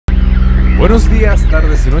Buenos días,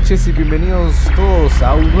 tardes y noches y bienvenidos todos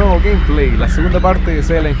a un nuevo gameplay, la segunda parte de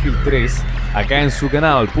Silent Hill 3, acá en su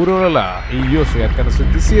canal Puroblabla. Y yo soy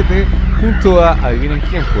Arcano77, junto a, adivinen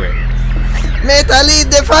quién fue,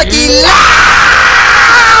 ¡Metalist de fucking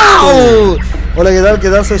Lao! Hola, ¿qué tal? ¿Qué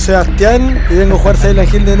tal? Soy Sebastián y vengo a jugar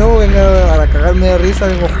Silent Hill de nuevo. Vengo a cagarme de risa,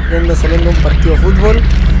 vengo saliendo de un partido de fútbol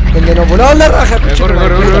donde nos volamos la raja. Corre.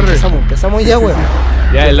 Empezamos ya, weón.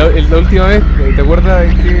 Ya, la última vez, ¿te acuerdas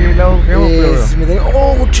en qué lado quedamos? Si me tengo...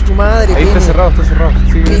 ¡Oh, mucho tu madre! Ahí está cerrado,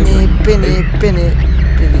 Sigue, Pene.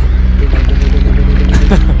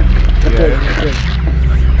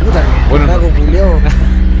 Puta, bueno, naco culiao.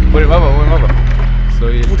 Buen mapa.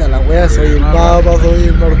 Soy el... Puta la wea, soy el mapa, soy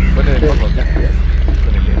el mapa. Ponle el mapa.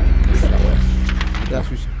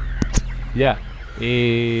 Ya.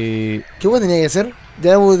 ¿Qué wea tenía que hacer?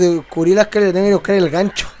 Ya descubrí las caras, tengo que buscar el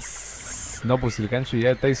gancho. No, pues el gancho ya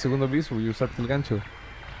está en segundo piso y usaste el gancho.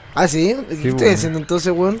 ¿Ah, sí? ¿Qué estoy haciendo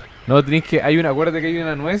entonces, weón? No, tenés que... acuérdate que hay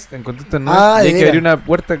una nuez, encontraste nuez y hay que abrir una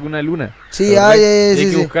puerta con una luna. Sí, sí. Hay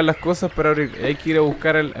que buscar las cosas para abrir. Hay que ir a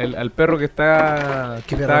buscar al perro que está...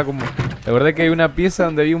 ¿Qué perro? Estaba como... ¿La verdad que hay una pieza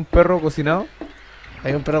donde había un perro cocinado?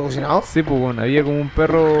 ¿Hay un perro cocinado? Sí, pues bueno, había como un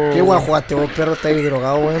perro... ¿Qué weón jugaste vos, perro? ¿Estás ahí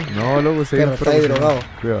drogado, weón? No, loco, se perro, está ahí drogado.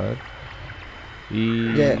 Cuidado, a ver.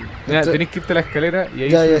 Y... Yeah. Mira, tenés que irte a la escalera y ahí...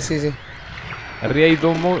 Ya, sí. Arriba hay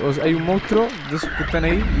hay un monstruo de esos que están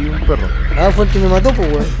ahí y un perro. Ah, fue el que me mató,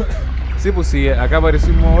 pues, weón. Sí, pues sí, acá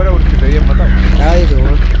aparecimos ahora porque te habían matado. Cállate,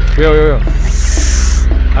 weón. Veo.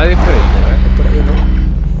 Ah, es por ahí, Es por ahí, ¿no?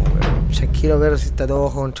 Ya quiero ver si está todo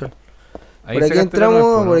bajo control. Ahí por aquí entramos,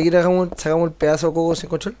 ¿no? por aquí sacamos el pedazo de coco sin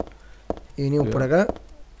control. Y venimos por acá.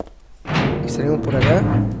 Y salimos por acá.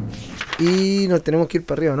 Y nos tenemos que ir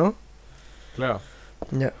para arriba, ¿no? Claro.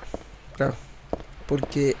 Ya, claro.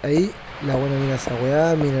 Porque ahí, la buena mira esa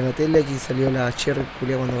weá, mira la tele, aquí salió la Cherry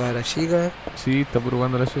culia cuando va a la chica. Sí, está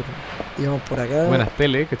probando la Cherry. Y vamos por acá. Buenas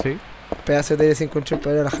tele, ¿cachai? Pedazo de tele sin control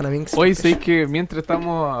para ir a la Hannah Minx. Hoy sé que mientras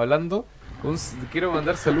estamos hablando, quiero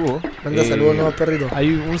mandar saludos. Manda saludos, no, perrito.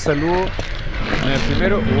 Hay un saludo.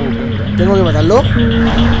 Primero. ¿Tengo que matarlo? No,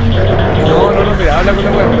 mira, habla con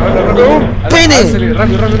la weá. Habla. ¡Pene!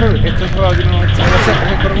 Rápido. Esto es todo, aquí no se va a hacer.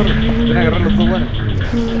 Corre. Tienes que agarrar los dos buenos.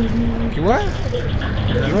 ¿Qué weá?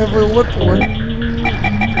 No me puedo jugar, pues, weón.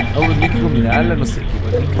 Pues tienes que combinarla, no sé qué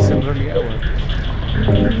tienes que hacer en realidad, weón.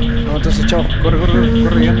 No, entonces chao. Corre,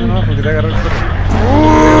 y anda nomás porque te va a agarrar el perro.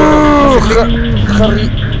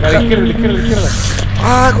 Harry. A la izquierda.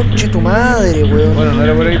 Ah, conche tu madre, weón. Bueno, no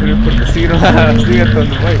era por ahí, pero no importa. Sigue hasta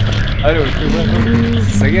donde voy. Abre, porque weón.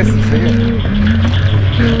 Seguía. Con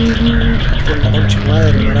la conche tu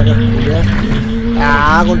madre, maraca culiada.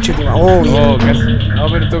 Ah, conche tu madre. Oh, no, casi. No,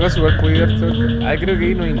 pero en todo caso igual puede darte. Creo que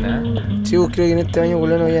ahí no hay nada. Sí, vos creo que en este baño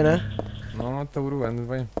culiado no había nada. No, está burbujeando el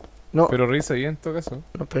baño. No. Pero revisa bien en todo caso.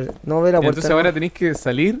 No ve la puerta. Entonces ahora tenéis que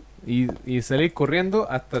salir y salir corriendo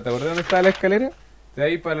hasta, ¿te acordás dónde estaba la escalera? De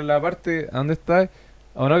ahí para la parte, ¿a dónde está?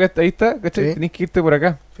 ¿O no? Que ahí está, ¿cachai? Sí. Tenéis que irte por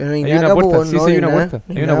acá. Pero no hay Hay nada, una puerta, po, sí, no hay hay una nada, puerta.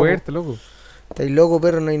 no Hay una puerta, loco. Estáis loco,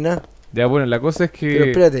 perro, no hay nada. Ya, bueno, la cosa es que... Pero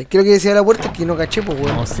espérate, creo que decía la puerta es que no caché, pues,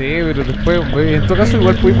 weón. No sé, pero después, en todo caso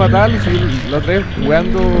igual podéis matarlos. La otra vez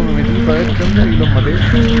jugando me metí para ver qué onda y los maté.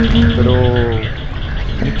 Pero...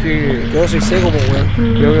 es que... Yo soy seco, pues, weón.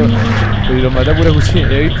 Pero los maté a pura cuchilla.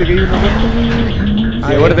 ¿Ya viste que hay una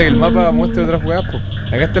puerta? Y acuérdate que el mapa muestra otras jugadas, pues.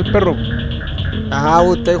 Acá está el perro. Ah,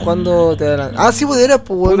 vos estáis jugando... sí, pues, era,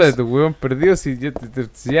 pues, weón. Puta, tu weón perdido. Si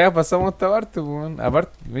ya pasamos esta parte, pues, weón.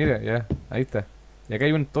 Aparte, mira, ya, ahí está. Y acá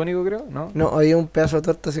hay un tónico, creo, ¿no? No, había un pedazo de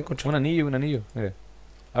torta sin control. Un anillo, mira.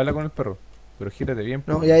 Habla con el perro, pero gírate bien.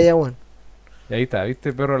 No, ya, weón. Y ahí está, ¿viste?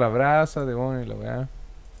 El perro la abraza, te pone la weá.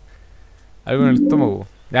 Algo en el estómago.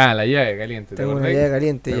 La llave caliente. Tengo una llave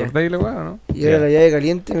caliente, ya. ¿Te acordáis la weá o no? Y ahora la llave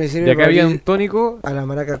caliente me sirve y acá había un tónico. A la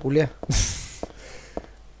maraca culia.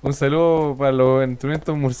 Un saludo para los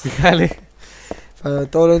instrumentos musicales. Para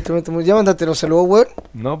todos los instrumentos. ¿Ya mandaste los saludos, weón?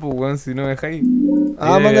 No, pues weón, si no me dejáis.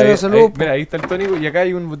 Mándale los saludos. Mira, ahí está el tónico y acá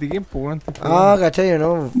hay un botiquín, pues weón. Cachai,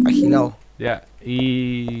 ¿no? Agilado. Ya,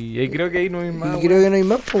 y ahí creo que ahí no hay más. Y creo que no hay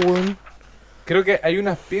más, pues, weón. Creo que hay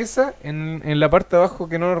unas piezas en la parte de abajo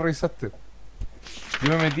que no revisaste. Yo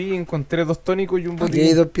me metí y encontré dos tónicos y un botiquín. Aquí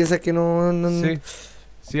hay dos piezas que no...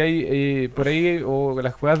 Sí, hay por ahí, o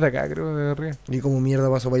las jugadas de acá, creo, de arriba. ¿Y cómo mierda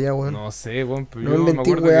pasó para allá, weón? No sé, weón, pero no yo me inventé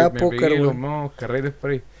acuerdo weá, que me póker, pegué los weón. mismos carretes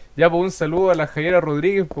por ahí. Ya, pues un saludo a la Javiera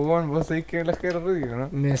Rodríguez, pues weón, vos sabéis quién es la Javiera Rodríguez, ¿no?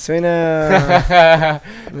 Me suena...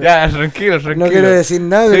 Ya, tranquilo. No quiero decir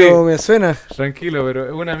nada, pero me suena. Tranquilo, pero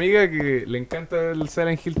es una amiga que le encanta el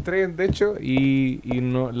Silent Hill 3, de hecho, y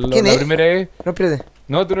no, ¿Quién la es? primera vez... No, espérate.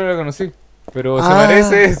 No, tú no la conocí. Pero Ah.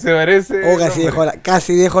 se parece. Oh, casi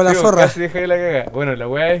dejo la Sí, zorra. casi dejé la caga. Bueno, la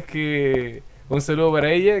weá es que. Un saludo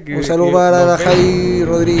para ella. Un saludo para la nos ve. Jai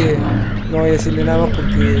Rodríguez. No voy a decirle nada más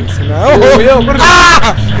porque se me ¡Oh, cuidado, corre!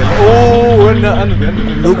 ¡Oh, ándate!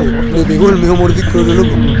 Loco, me pegó el medio mordisco de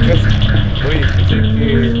loco. Oye,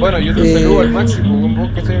 ¿cachai? Bueno, yo te saludo al Máximo, con vos,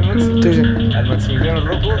 ¿cachai? Al Máximo. Sí, sí. Al Maximiliano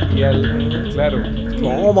Rocco y al. Claro.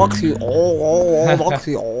 Oh, Maxi,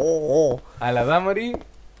 Maxi, A la Damari,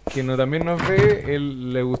 que también nos ve,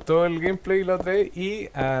 le gustó el gameplay la otra vez, y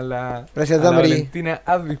a la, Gracias, a la Damari. Valentina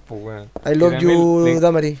Advis, pues, weón. I love Que you, también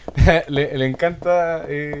Damari. le encanta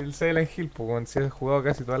el Silent Hill, pues, weón. Se ha jugado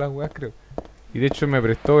casi todas las weas, creo. Y de hecho me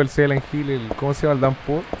prestó el Silent Hill, ¿cómo se llama? El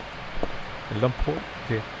Downpour. ¿El Downpour?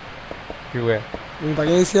 ¿Qué wea? ¿Y para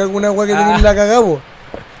qué decir alguna weá que tenéis la cagá, po?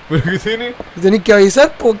 ¿Pero qué tiene? Tenéis que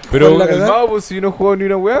avisar, po. que Pero jugar la el cagá. mago, pues, si yo no juego ni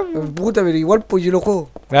una wea. Puta, pero igual, pues yo lo juego.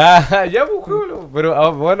 Ah, ya, pues, juégalo.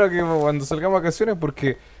 Pero bueno, que cuando salgamos a vacaciones,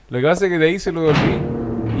 porque lo que pasa es que de ahí se lo dormí.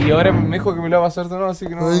 Y ahora me dijo que me lo va a pasar de nuevo, así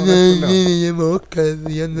que no. Me llamo Oscar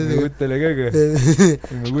y ando Me de. gusta la caca.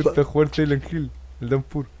 Me gusta jugar Silent Hill, el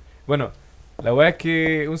Downpour. Bueno, la weá es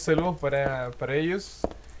que un saludo para ellos.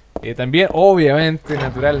 También, obviamente,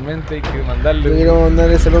 naturalmente, hay que mandarle. Yo quiero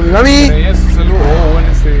mandarle saludo a mi mami. Para ella su saludo. Oh, bueno,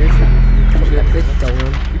 ese. Por la cresta,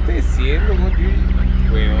 weón. ¿Qué estás diciendo, weón?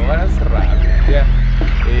 Weón, van a cerrar. Ya.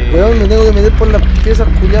 Weón, me tengo que meter por las piezas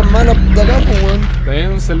culiadas malas de acá, pues, weón.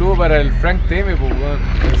 También un saludo para el Frank TM, pues, weón.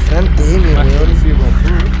 El Fran TM, Más weón. conocido como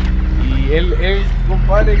Fur. Y él,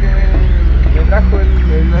 compadre, que me trajo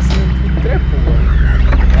el Assassin's 3, pues, weón.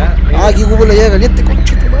 Ah, aquí ocupo la llave caliente,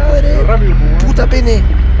 concha tu madre. Pero rápido, pues, weón. Puta pene.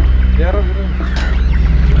 Ya, rápido.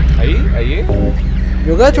 Ahí,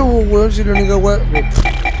 Yo cacho, pues, weón, si la única weá.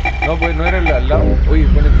 No, pues no era el al lado. Oye,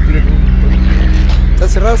 ponle tu tiro un. Está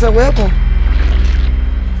cerrada esa weá, pues.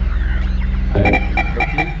 A ver,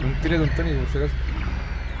 un tiro de un tónico, por si acaso.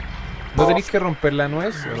 ¿No tenéis que romper la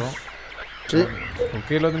nuez o no? Sí. ¿Con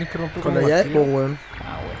qué lo tenéis que romper? Con la un llave, martillo? pues, weón.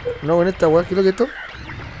 Ah, bueno. No, con esta weá, ¿qué es lo que es esto?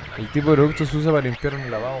 El tipo de producto se usa para limpiar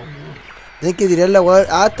un lavabo. Hay que tirar la weá.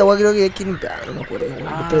 Ah, esta weá creo que hay que limpiar. No me acuerdo,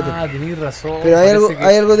 weón. Espérate. Ah, tenéis razón. Pero hay algo, parece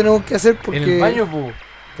hay algo que tenemos que hacer porque. En el baño, po.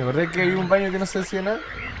 ¿Te acordás que había un baño que no se hacía nada?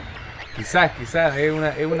 Quizás, es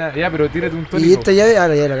una. Ya, pero tírate un tónico. Y esta llave, ah,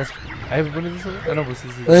 la llave de la casa. A ver, ponete eso. Ah, no, pues sí.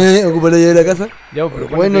 Ocupa la llave de la casa. Ya, pero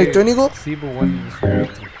Bueno, ponete- ¿y tónico? Sí, pues bueno, es un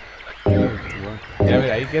gusto. Ya,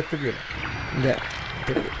 mira, ahí quedaste piola. Ya.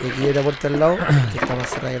 Pero aquí hay la puerta al lado, que está más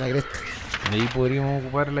cerrada que la cresta. Ahí podríamos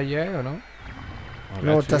ocupar la llave, ¿o no?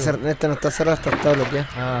 No, está cerrada, esta no está cerrada, está bloqueada.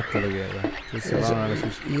 Ah, está lo que hay, ya. Entonces Eso. vamos a la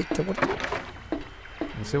sushi. ¿Y esta puerta?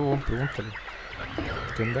 No sé, pues, pregúntale.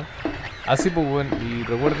 ¿Qué onda? Ah, sí, pues, bueno. Y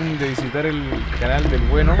recuerden de visitar el canal del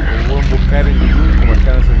bueno. Lo pueden buscar en YouTube como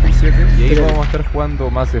Arcano77. Y ahí Pero- vamos a estar jugando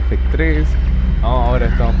Mass Effect 3. Ahora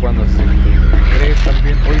estamos jugando 63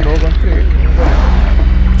 también. Hoy todo con 3.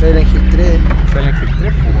 Silent Hill 3, Silent Hill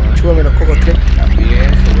 3, pues, bueno. chúpame los cocos 3.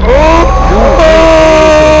 También.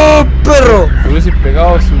 ¡Oh! ¡Perro! Te hubieses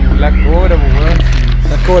pegado su Black Cobra, pues, weón.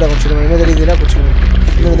 Las cobras, conchero, me meto literal, conchero.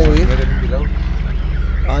 No me tengo que ir. Metal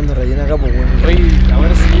Ah, ando rellena acá, pues, weón. Oye,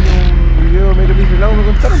 ahora si viene un video de Metal Gear Helado, me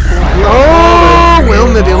contaron como. ¡Oh!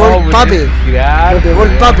 Weón, me pegó el pape. Me pegó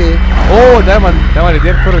el pape. Oh, te va a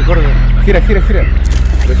maletear, corre. Gira. Pero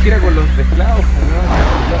gira con los teclados,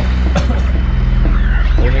 weón.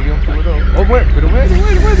 Ahí me quedo un poco todo. Oh, pero muévete.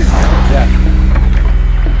 Ya.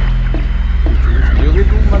 Yo que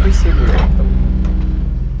tú mates seguro.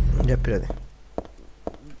 Ya, espérate.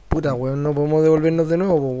 Puta, weón, no podemos devolvernos de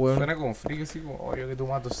nuevo, pues, weón. Suena como frío, así como, oh, yo que tú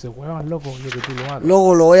mato ese weón, loco, yo que tú lo matas.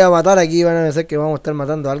 Luego lo voy a matar aquí, van a pensar que vamos a estar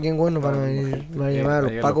matando a alguien, weón, no van a venir, van a llamar a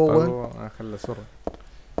los pacos, weón. A dejar la zorra.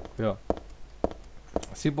 Cuidado.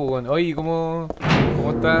 Sí, pues, bueno. Oye, ¿cómo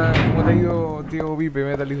te ha ido, tío Pipe,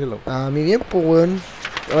 Metal Gear Hello? A mí bien, pues, weón.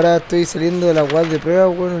 Ahora estoy saliendo de la UAD de prueba,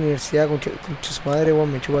 weón, universidad, con su madre,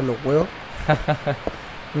 weón, me chupan los huevos.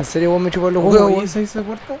 En serio, weón, me chupan los huevos, ¿Cómo weón. es esa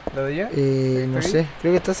puerta? ¿La de allá? No ¿Está sé,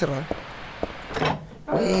 creo que está cerrada.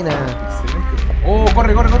 Buena. Excelente. Oh,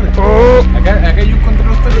 corre. Oh. Acá hay un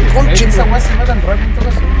control hostil. Conche, Esa weón. weá se matan rápido en todo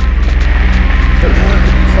caso.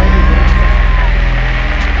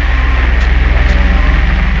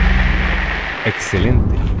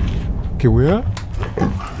 Excelente. ¿Qué weá?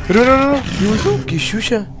 Pero no. ¿Qué pasó? ¿Qué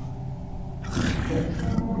chucha?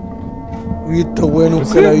 Y esta weón nunca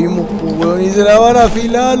 ¿Sí? la vimos, pues, weón, y se la van a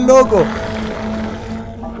afilar, loco.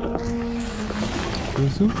 ¿Qué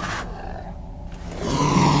pasó?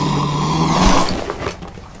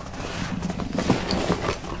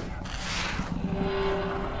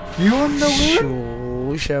 ¿Qué onda,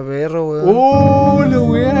 weón? Chucha, perro, weón. ¡Oh, la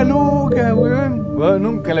weá loca, weón!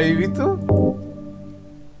 ¿Nunca la habéis visto?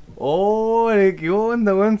 ¡Oh, ¿qué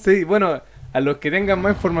onda, weón? Sí, bueno, a los que tengan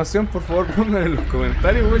más información, por favor, pongan en los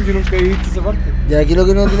comentarios, weón. Yo nunca he visto esa parte. Ya, aquí lo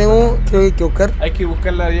que no tenemos, creo que hay que buscar. Hay que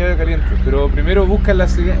buscar la llave caliente, pero primero búscala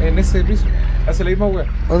en ese piso. Hace la misma weón.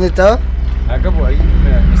 ¿Dónde estaba? Acá, pues ahí,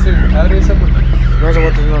 mira, no sé, abre esa puerta. No, esa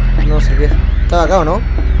puerta no servía. ¿Estaba acá o no?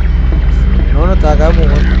 No, no estaba acá, pues,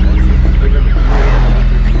 weón.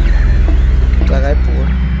 Estaba acá, pues,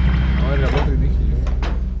 weón. No, era la puerta que dije yo.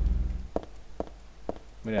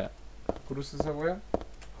 Mira, cruza esa weá.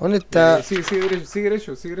 ¿Dónde está? Sigue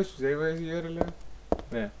derecho, y ahí va a llegar a la...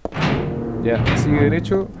 Mira. Ya, sigue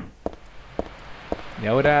derecho. Y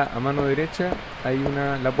ahora a mano derecha hay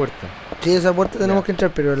la puerta. Sí, esa puerta tenemos que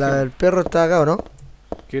entrar, pero la del perro está acá, ¿o no?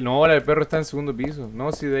 Que no, la del perro está en el segundo piso.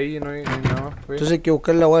 No, si de ahí no hay nada más. Pues. Entonces hay que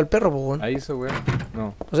buscar la weá del perro, pues, weón. Ahí esa weá.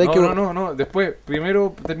 No. O sea, No. Después,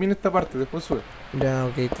 primero termina esta parte, después sube. Ya,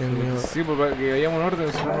 ok, termino. Sí, pues para que vayamos en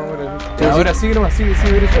orden, si no, no era... Sí, ahora sigue nomás, sigue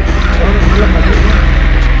derecho.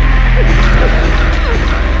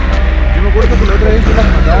 Yo me acuerdo que la otra vez que las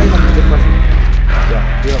mataba y las maté fácil. Ya,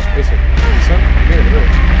 tío, eso. Y son negros,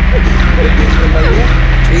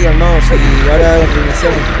 Sí, no, sí, ahora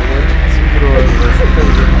reiniciamos. Sí, pero resulta que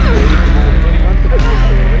como un tónico antes,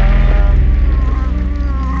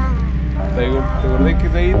 ¿te acordás que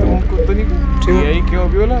de ahí tomó un tónico? Sí. Y ahí quedó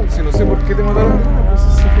viola. Si no sé por qué te mataron de una, pues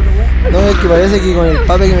eso fue la weá. No, es que parece que con el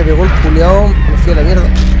pape que me pegó el culiao me fui a la mierda.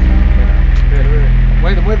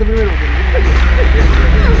 Muévete primero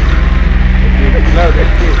porque claro,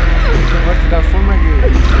 tienes que tomarte de tal forma que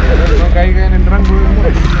no caiga en el rango del mundo.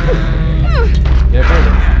 Ya,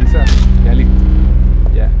 espera, quizás. Ya, listo.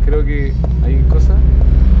 Ya, creo que hay cosas.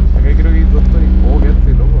 Acá creo que hay dos tónicos. Oh,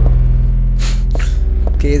 quedaste loco,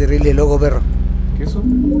 ¿no? Qué terrible loco, perro. ¿Qué es eso?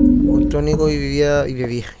 Un tónico y bebía.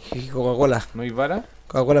 Y Coca-Cola. ¿No hay bala?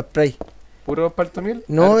 Coca-Cola Spray. ¿Puro paltomiel?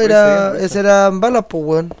 No, esas eran balas, pues,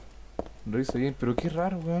 weón. Lo hizo bien, pero qué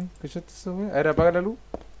raro, weón. ¿Cachaste eso, weón? A ver, apaga la luz.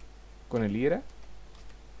 ¿Con el I era?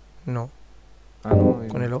 No. Ah, no.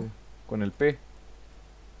 ¿Con el O? Con el P.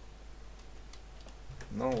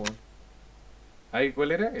 No, weón. ¿Ahí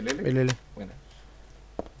cuál era? ¿El L? El L. Bueno.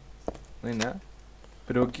 No hay nada.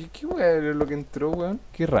 Pero qué weón era lo que entró, weón.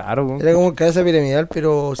 Qué raro, weón. Era como cabeza piramidal,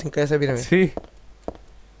 pero sin cabeza piramidal. Sí.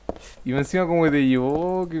 Y encima como que te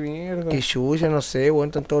llevó, qué mierda. Que chucha, no sé, weón,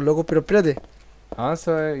 están todos locos, pero espérate.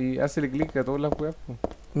 Avanza y hazle clic a todas las weas, po.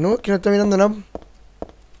 No, es que no está mirando nada.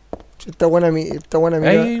 Está buena mira.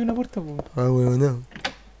 Ahí hay una puerta, po. Ah, weón, no.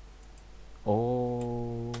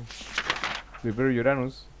 Oh. Prepare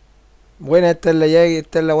Uranus. Buena, esta es la llave,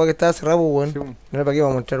 esta es la weá que estaba cerrada, pues, weón. Sí, No era para qué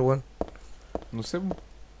vamos a entrar, weón. no sé, po.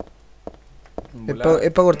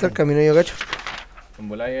 Es para cortar el camino, yo cacho. ¿En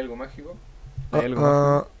volada hay algo mágico? ¿Hay algo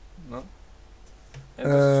mágico? ¿No?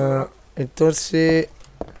 Entonces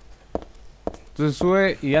Entonces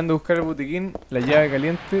sube y anda a buscar el botiquín, la llave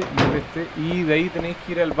caliente y de ahí tenéis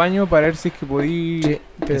que ir al baño para ver si es que podéis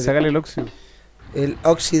sacarle el óxido. el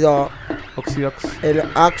óxido. Oxidox. El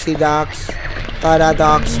oxidox.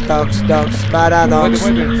 Paradox, paradox.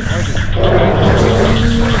 Muévete.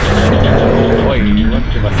 Oye, igual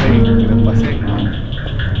te pasé.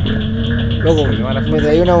 Loco, me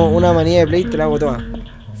traí una manía de Play y te la hago toda.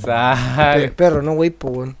 Sale. Perro, no wey,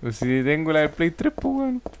 pues, weón. Pues si tengo la de Play 3, pues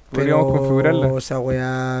weón. Podríamos configurarla. Esa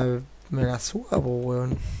weá me la suda, pues,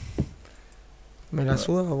 weón. Me la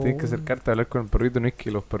suda, pues. Tienes que acercarte a hablar con el perrito, no es que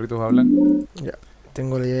los perritos hablan. Ya.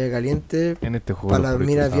 Tengo la llave caliente. En este juego. Para las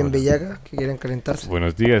minas bien bellacas que quieren calentarse.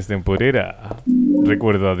 Buenos días, temporera.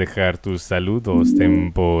 Recuerda dejar tus saludos,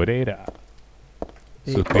 temporera.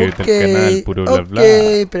 Suscríbete al canal Puroblabla.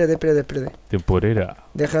 Espérate. Temporera.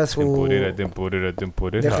 Deja su. Temporera.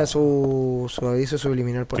 Deja su aviso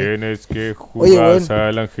subliminal por ahí. Tienes que jugar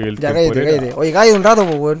al ángel. Ya cállate. Oye, cállate un rato,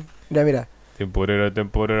 pues, weón. Ya, mira. Temporera.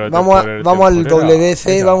 Vamos al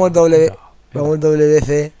WC, vamos al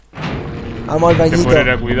WC. Vamos al bañito.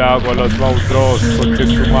 Temporera, cuidado con los monstruos. Coche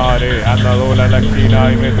su madre. Anda dobla la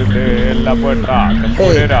esquina y métete en la puerta.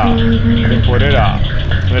 Temporera.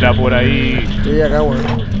 No era por ahí. Estoy acá,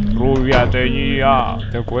 weón. Rubia teñida.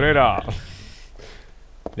 Temporera.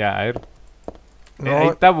 Ya, a ver. No. Ahí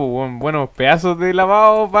está, pues, weón. Bueno, pedazos de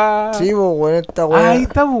lavado pa. Sí, pues, weón, esta weón. Ahí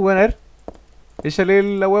está, pues, weón. A ver. Échale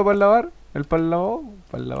la weá para lavar. El para el lavado.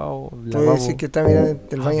 Para el lavabo. Te voy a decir que está mirando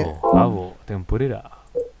el baño. Pavo, temporera.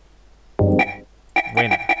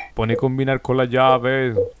 Bueno, pone combinar con la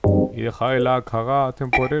llave y deja de la cagada,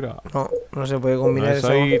 temporera. No se puede combinar no es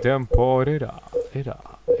eso. ahí, temporera. Era.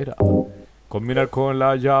 Combinar con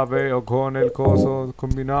la llave o con el coso,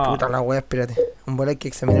 combinar. Puta la weá, espérate. Un bola hay que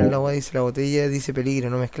examinar la weá, dice la botella, dice peligro,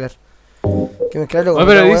 no mezclar. ¿Qué mezclarlo con No,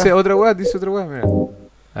 pero otra dice weá? otra weá, mira.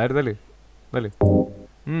 A ver, dale.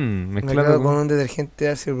 Mezclado con un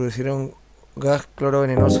detergente se produjeron gas cloro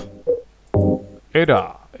venenoso.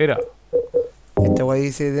 Era. Esta guay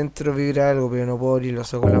dice dentro vibra algo, pero no puedo abrir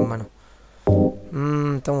los ojos con las manos.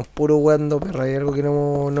 Estamos puro weando, perra. Hay algo que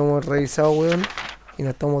no hemos revisado, weón. Y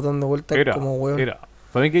nos estamos dando vueltas como weón.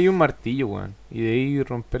 Para mí que hay un martillo, weón. Y de ahí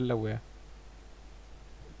romper la weá.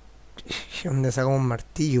 ¿Dónde sacamos un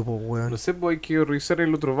martillo, pues, weón? No sé, pues hay que revisar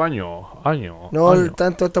el otro baño. No,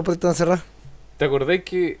 tanto esta puerta está cerrada. ¿Te acordás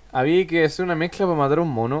que había que hacer una mezcla para matar a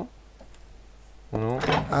un mono? ¿O no?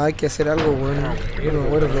 Hay que hacer algo, weón. Yo no me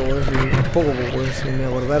acuerdo, weón. Un poco, pues, weón. Si me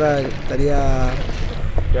acordara, estaría...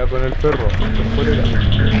 Ya con el perro,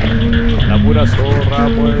 la pura zorra,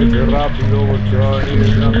 muévete rápido porque va a venir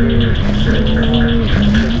el grande.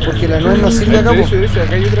 Porque la nuez no sirve acá, derecho,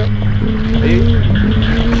 acá hay otra. Ahí.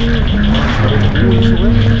 Eso,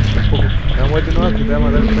 weón. Tampoco. No, muévete nomás que te va a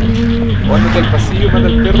matar el perro. O ándate al pasillo, mata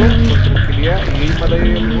al perro con tranquilidad y ahí mata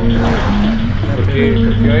ahí al mono. Porque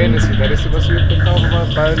vaya a necesitar ese pasillo espantado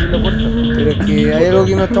para abrir la puerta. Pero es que hay algo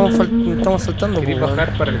que no estamos saltando. ¿Querés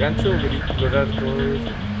bajar para el gancho o querés explorar todo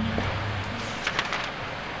eso?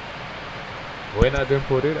 Buena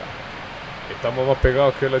temporera. Estamos más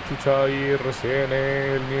pegados que la chucha y recién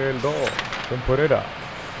el nivel 2. Temporera.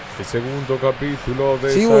 El segundo capítulo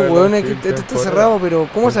de... Sí, weón, es que esto está cerrado, pero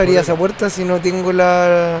 ¿cómo se abría esa puerta si no tengo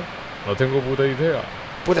la...? No tengo puta idea.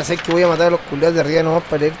 Puta, sé que voy a matar a los culiados de arriba nomás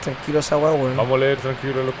para leer tranquilo esa weá, weón. Vamos a leer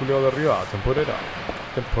tranquilo a los culiados de arriba. Temporera.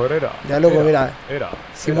 Ya, loco, mira.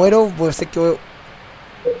 Si muero, pues sé que voy...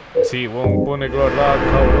 Sí, weón, pone claro,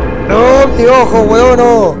 cabrón. No, mi ojo, weón,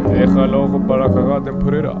 no. Deja el ojo para cagar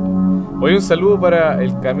temporera. Oye, un saludo para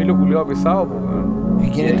el Camilo culiado pesado, pues, weón.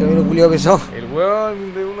 ¿Y quién es el Camilo culiado pesado? El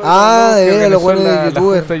weón de uno de veras, los weones de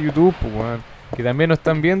YouTuber. La YouTube, pues, weón. Que también nos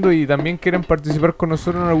están viendo y también quieren participar con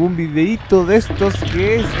nosotros en algún videíto de estos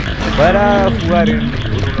que es para jugar en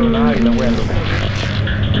Puroblabla y la wea loca.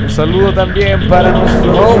 Un saludo también para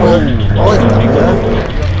nuestro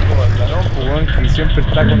que siempre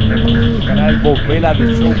está con el canal Bobela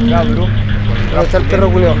de Show Cabro. ¿Dónde está el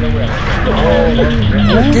perro culiao? ¿Qué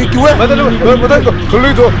weón? Mátalo, lo voy matando,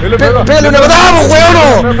 Carlito, él le pega. ¡Pégale una patada,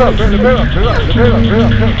 weón! Le pega.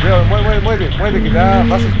 Muévete, que va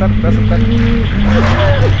a saltar,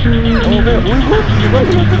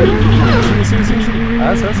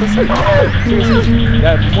 Sí.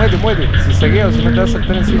 Ya, muévete. Si seguea o si no te vas a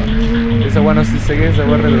saltar encima. Esa weá no se seguea, esa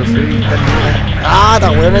weá retroceder y estar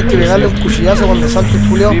ta weón, hay que pegarle un cuchillazo cuando salte el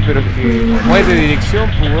culiao. Sí, pero es que muévete dirección,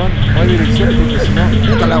 pues weón. Muévete dirección porque si no.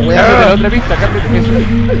 Puta la weá. Cámbiate la otra pista, cámbiate eso.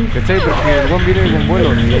 ¿Cachai? Porque el weón viene con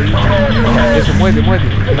vuelo. Y ahí. Eso, muévete. Que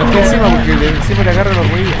no esté encima porque de encima le agarra los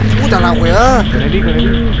ruidos. Puta la weá. Con el I.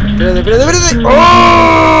 Espérate.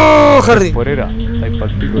 ¡Oh! Harry. Temporera. Ahí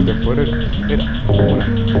pa'l pico, temporera. Era.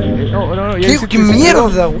 No. ¿Qué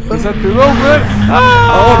mierda, weón? Pensaste dos, weón.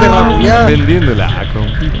 ¡Oh, perra culiá! Vendiéndola con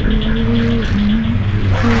pico.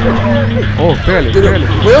 Oh, pégale.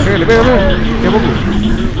 Weón. Pégale. ¿Qué poco?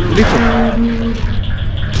 Listo.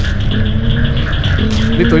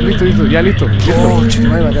 Ya listo. Oh, chico, me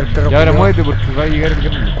voy a matar al perro. Y ahora muévete porque va a llegar el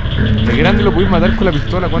grande. El grande lo podéis matar con la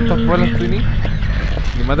pistola. ¿Cuántas balas tenés?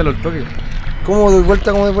 Y mátalo al toque. ¿Cómo doy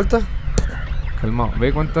vuelta? Calmado,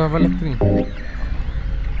 ve cuántas balas tenés.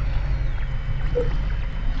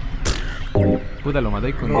 Puta, lo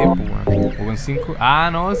matáis con 10, pues, weón. O con 5.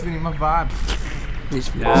 No, si tenéis más balas.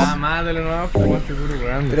 Ya, mátalo nomás, pues, weón, seguro,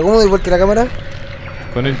 weón. ¿Pero cómo doy vuelta la cámara?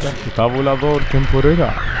 Con el tabulador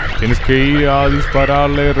temporera. Tienes que ir a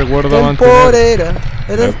dispararle, recuerda temporera,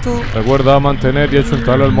 eres tú. Recuerda mantener y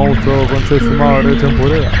achuntarle al monstruo contra su madre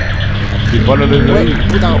temporera. Dispárale desde ahí.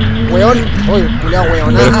 Puta, weón. Oye, culiao,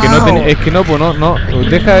 weón. Pero es que no, pues no.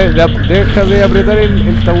 Deja de apretar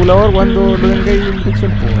el tabulador cuando lo tengáis en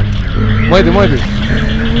dirección, pues. Muévete.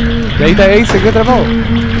 Y ahí se queda atrapado.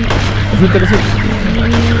 Eso es interesante.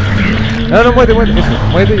 No, muévete. Eso,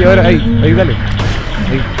 muévete y ahora ahí, dale.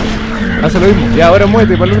 Ahí. Hace lo mismo. Y ahora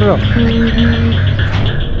muévete para el otro lado.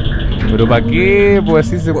 ¿Pero para qué? Pues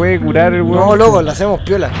así se puede curar el weón. No, loco, la hacemos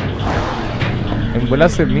piola. En volar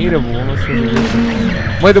se mira, pues no sé.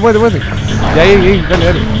 Muévete. Ya ahí, dale.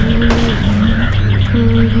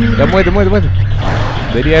 Ya muévete.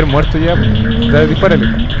 Debería haber muerto ya. Dale, dispárale.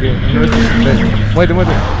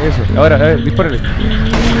 Muévete. Eso. Ahora, dispárale.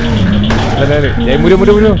 Dale. Y ahí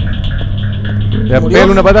murió. Ya,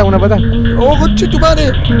 pégale una patada. ¡Oh, conche tu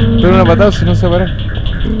madre! Pégale una patada si no se para.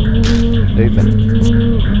 Ahí está.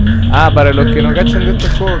 Ah, para los que no cachan de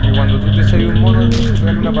estos juegos, que cuando tú te echas un mono, tienes que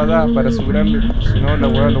darle una patada para superarle. Si no, la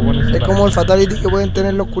weá lo pones. Es como el fatality que pueden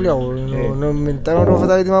tener los culiados. No inventaron otro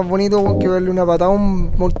fatality más bonito, weón, que darle una patada a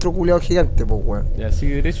un monstruo culiado gigante, pues, weón. Y así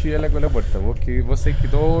derecho y ya con la puerta. Vos sabés que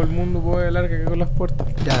todo el mundo puede alargar que con las puertas.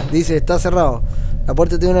 Ya, dice, está cerrado. La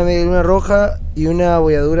puerta tiene una medialuna roja y una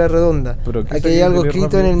abolladura redonda. Aquí hay algo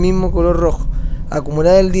escrito en el mismo color rojo.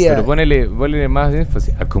 Acumular el día. Pero ponele más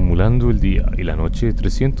énfasis. Acumulando el día y la noche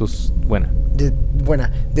 300. Buena.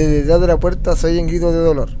 Desde detrás de la puerta se oyen gritos de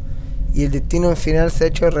dolor. Y el destino final se ha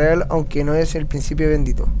hecho real, aunque no es el principio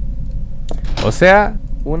bendito. O sea,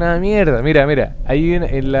 una mierda. Mira. Ahí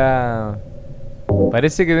en la...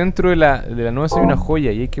 Parece que dentro de la nuez hay una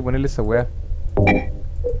joya y hay que ponerle esa weá.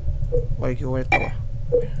 Ay, qué buena esta weá.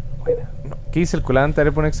 Buena. No. ¿Qué dice el colante? ¿A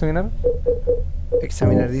ver, pone examinar?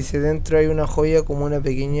 Examinar, dice, dentro hay una joya como una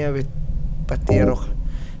pequeña pastilla roja.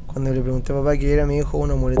 Cuando le pregunté a papá qué era, me dijo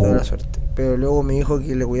un amuleto de la suerte. Pero luego me dijo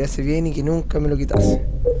que le cuidase bien y que nunca me lo quitase.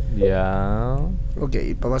 Ya. Ok,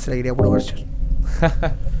 el papá se la quería puro garchar.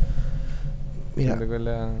 Mira.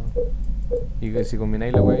 Y que si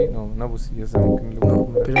combináis la wey, no, pues ya sabemos que no lo No,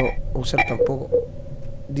 pero usar tampoco.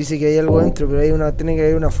 Dice que hay algo dentro, pero tiene que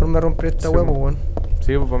haber una forma de romper esta weá, pues bueno.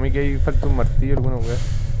 Sí, pues para mí que ahí falta un martillo, alguna weá.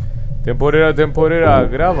 Temporera,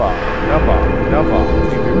 graba.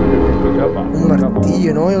 Un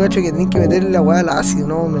martillo, no, yo cacho que tenés que meterle la weá al ácido,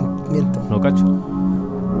 no, miento. No cacho.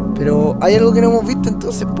 Pero hay algo que no hemos visto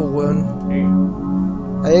entonces, pues weón.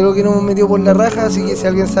 Sí. Hay algo que no hemos metido por la raja, así que si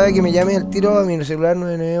alguien sabe que me llame al tiro a mi celular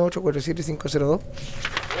 998-47502.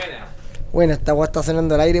 Buena, esta weá está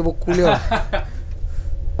sonando al aire, pues culio.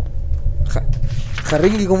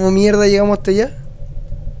 Jarringi, ¿cómo mierda llegamos hasta allá?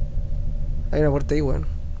 Hay una puerta ahí, weón.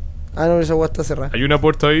 Ah, no, esa weá está cerrada. Hay una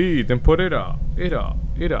puerta ahí, temporera. Era.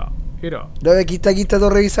 No, aquí está todo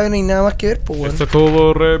revisado y no hay nada más que ver, pues weón. Está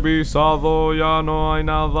todo revisado, ya no hay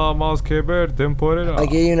nada más que ver, temporera.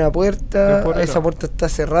 Aquí hay una puerta, esa puerta está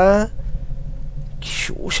cerrada.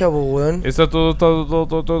 Chucha, pues weón. Está todo.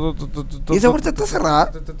 ¿Y esa puerta está cerrada?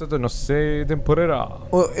 No sé, temporera.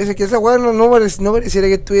 Es que esa weá no pareciera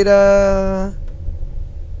que estuviera...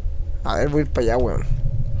 A ver, voy a ir para allá, weón.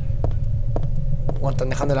 Están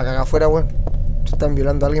dejando la caga afuera, weón. Se están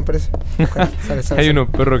violando a alguien, parece. Sale. Hay unos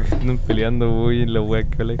perros que están peleando, muy en la weá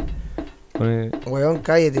que vale. Weón,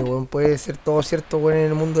 cállate, weón. Puede ser todo cierto, weón, en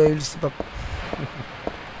el mundo de Bills y Pap.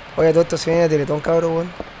 Oye, todo esto se viene a Teletón, cabrón, weón.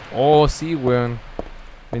 Oh, sí, weón.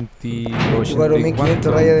 24.500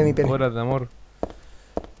 rayas de mi pene. Horas de amor.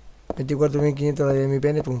 24.500 rayas de mi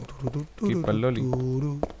pene. Qué pa'l loli.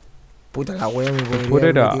 Puta la weón, mi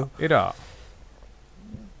podría. Era.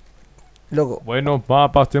 Loco. Buenos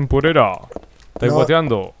mapas, temporera. Estáis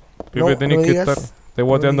guateando. Pipe, tenéis que estar. Estáis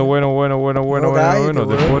guateando, bueno,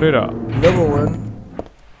 temporera. Loco, weón.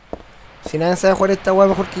 Si nadie sabe jugar esta weá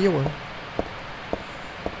mejor que yo, weón.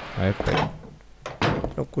 A ver, espera.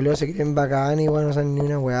 Los culeos se creen bacán y weón, no saben ni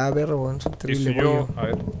una weá, perro, weón. Son terribles. A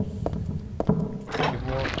ver.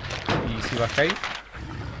 ¿Y si bajáis?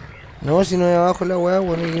 No, si no hay abajo la weá,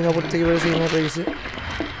 weón, hay una puerta que parece que no revisé.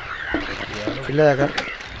 ¿Qué es la de acá?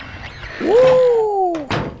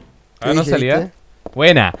 Ah, no salía.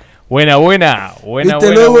 Buena. Viste loco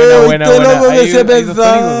que sé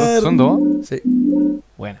pensar. ¿Son dos? Sí.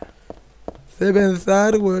 Buena. Sé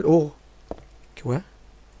pensar, weón. ¿Qué weá?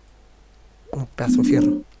 Un pedazo de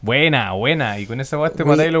fierro. Buena. Y con esa weá te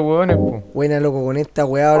matáis los hueones, po. Buena, loco. Con esta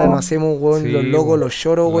weá ahora nos hacemos, weón, sí, los locos, los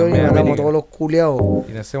lloros, weón. Y matamos todos los culiados.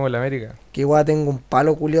 Y nacemos en la América. Que weá, tengo un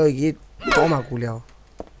palo culiado y que toma, culiado.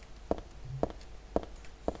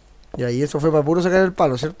 Ya, y eso fue para puro sacar el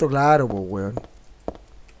palo, ¿cierto? Claro, pues, weón.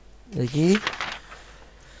 Y aquí...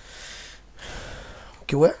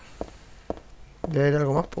 ¿Qué weón? Debe haber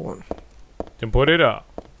algo más, pues, weón. Temporera.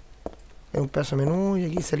 Es un pedazo de menú y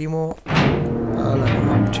aquí salimos... a la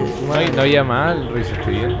noche. No había mal, lo hiciste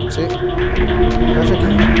bien. Sí. Gracias.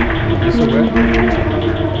 Eso, weón.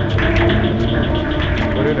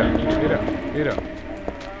 Temporera. Era.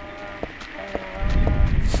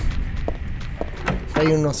 Hay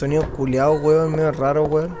unos sonidos culiados, weón, medio raros,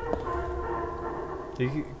 weón. ¿Qué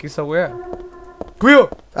es esa weá? ¡Cuidado!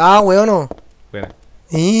 Ah, weón, no. Buena.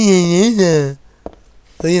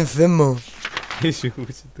 Estoy enfermo. ¿Qué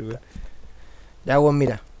Ya, weón,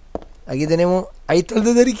 mira. Aquí tenemos... Ahí está el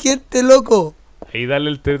detergente, loco. Ahí dale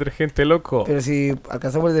el detergente, loco. Pero si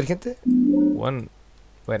alcanzamos el detergente. Bueno.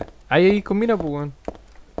 Ahí combina, pues, weón.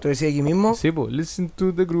 ¿Tú decís aquí mismo? Sí, pues. Listen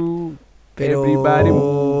to the groove. Pero Everybody.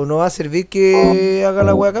 no va a servir que haga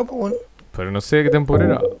la weá acá, pues, weón. Pero no sé qué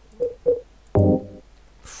temporera.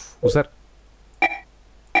 Usar.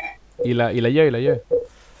 Y la llave.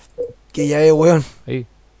 ¿Qué llave, weón? Ahí.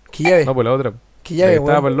 ¿Qué llave? No, por la otra. ¿Qué llave,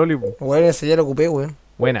 Estaba weón? para el loli, po. Weón, esa ya la ocupé, weón.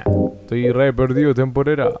 Buena. Estoy re perdido,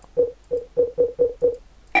 temporera.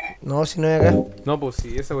 No, si no hay acá. No, pues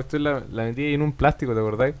sí, esa cuestión la metí ahí en un plástico, ¿te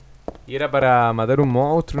acordáis? Y era para matar un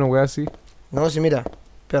monstruo, una weá así. No, si mira,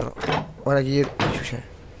 perro. Ahora aquí. Chucha.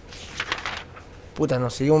 Puta,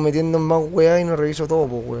 nos seguimos metiendo en más weá y no reviso todo,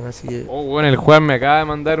 pues, weón. Así que. Oh, bueno, el Juan me acaba de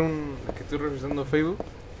mandar un... Es que estoy revisando Facebook.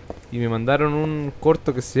 Y me mandaron un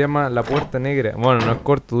corto que se llama La Puerta Negra. Bueno, no es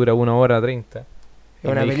corto, dura 1 hora 30. Es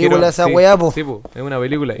una película esa sí, weá, po. Sí, po, es una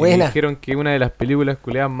película. Y Buena. me dijeron que es una de las películas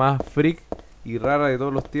culeadas más freak y raras de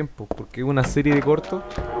todos los tiempos. Porque es una serie de cortos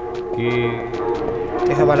que...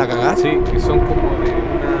 ¿Deja para la cagada? Sí, que son como de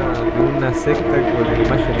una secta con la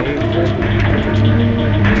imagen épica.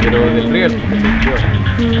 Pero del real.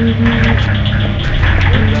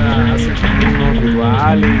 Hacen como unos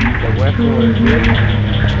rituales y la weá es como del real.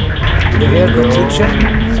 ¿De Real Construction?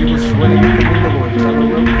 Sí, pues supone que es como un documental,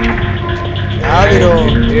 weón. Ah, pero.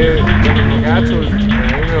 Bueno, no cacho, a mí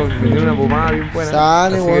me vendieron una pomada bien buena.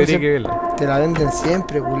 Sale, así weón, que habría que verla. Te la venden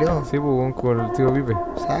siempre, culeo. Sí, pues weón, con el tío Pipe.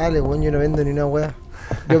 Sale, weón, yo no vendo ni una weá.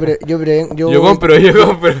 Yo Compro.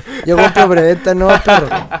 Yo compro preventas no, perro.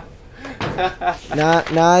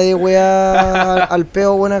 Nada de weá al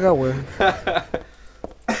peo, weón, acá, weón.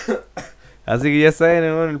 Así que ya saben,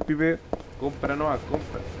 weón, el Pipe compra nomás,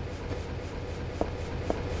 compra.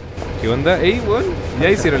 ¿Qué onda? Ey, weón, ya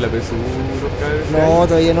hicieron la pesura, cabrón. No,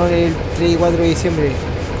 todavía no, el 3 y 4 de diciembre.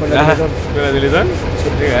 Con la Teletón. ¿Con la Teletón? Sí.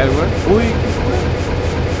 Legal, weón. Uy,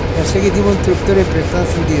 qué No sé qué tipo de instructores, pero están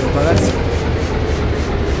sentidos, pagarse.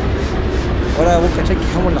 Ahora vos cachai que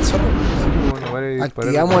dejamos la zorra.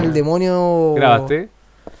 Activamos el demonio. ¿Grabaste?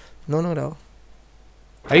 No, no grabo.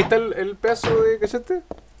 Ahí está el pedazo de ¿cachaste?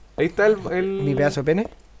 Ahí está el... ¿Mi pedazo de pene?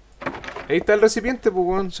 Ahí está el recipiente, pues,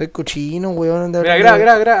 weón. Soy cochino, weón. Anda Mira,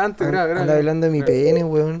 graba, antes, graba. Anda hablando de mi pene,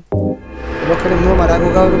 weón. El Oscar es medio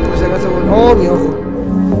maraco, cabrón, por si acaso, weón. Oh, mi ojo.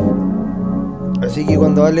 Así que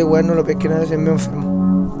cuando hable, weón, no lo pesquen a veces me enfermo.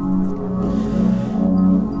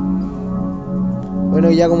 Bueno,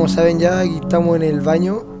 ya como saben, ya aquí estamos en el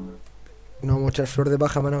baño. Nos vamos a echar flor de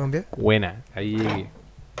paja para no cambiar. Buena, ahí llegué.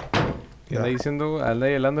 ¿Qué andas diciendo? ¿Andas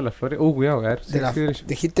hablando de las flores? Cuidado, a ver.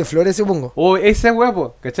 Dijiste flores, supongo. Oh, esa es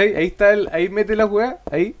guapo, ¿cachai? Ahí está ahí mete la weá,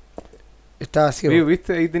 ahí. Está vacío. Sí,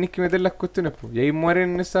 ¿viste? Ahí tenéis que meter las cuestiones, pues. Y ahí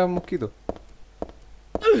mueren esos mosquitos.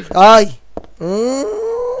 ¡Ay!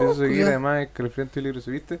 Eso seguir, además, escalofriantes y libros,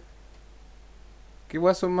 ¿viste? ¿Qué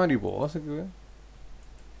weá son mariposas, qué weá?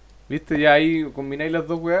 ¿Viste? Ya ahí combináis las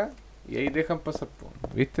dos weas y ahí dejan pasar, po.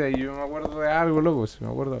 ¿Viste? Ahí yo me acuerdo de algo, loco, si me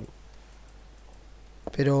acuerdo de algo.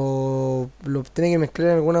 Pero lo tiene que mezclar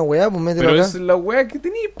en alguna weá, pues mételo pero acá. esa es la wea que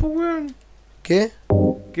tenéis, pues weón. ¿Qué?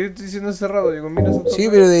 ¿Qué te estoy diciendo hace rato? Yo combino esas dos Sí,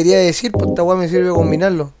 weas. pero debería decir, pues esta weá me sirve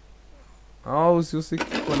combinarlo. Ah, pues yo sé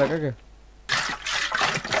que con la caca.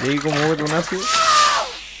 Y ahí como bota un ácido.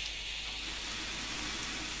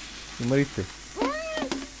 Y moriste.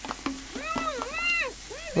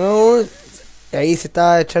 No, ahí se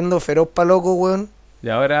está echando feroz pa' loco, weón. Y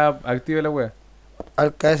ahora active la wea.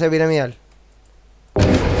 Al cabeza piramidal. Y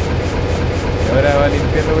ahora va a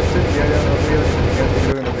limpiar la cuestión y ahora no río porque antes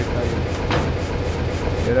creo que no te está bien.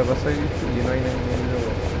 Y ahora pasa y ¿viste? Y no hay nadie en la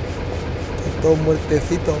wea. Están todos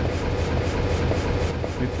muertecitos.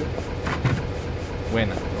 ¿Viste?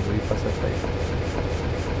 Buena, no podéis pasar para allá.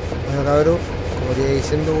 Bueno, cabrón, como iría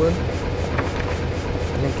diciendo, weón.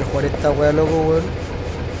 Tienen que jugar esta weá, loco, weón.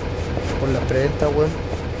 Por las preventas, weón.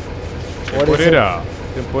 Temporera.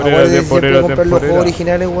 Siempre comprar los juegos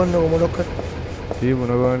originales, weón, no como los Oscar. Sí,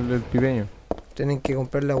 bueno, con el pipeño. Tienen que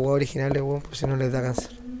comprar las weas originales, weón, porque si no les da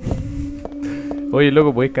cáncer. Oye,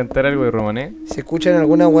 loco, ¿podéis cantar algo de Romané? Si escuchan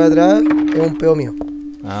alguna wea atrás, es un peo mío.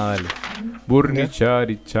 Ah, dale.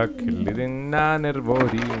 Burnichari chakli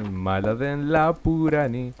nanerbori maladen la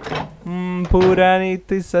purani. Purani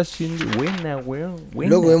te sashindi. Buena, weón.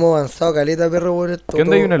 Buena. Loco, hemos avanzado caleta, perro, por esto. ¿Qué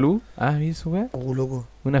onda? ¿Hay una luz? Ah, ¿y eso, weón? Loco.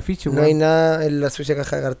 Un afiche, weón. No hay nada en la sucia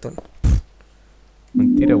caja de cartón.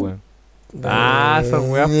 Mentira, weón. Esas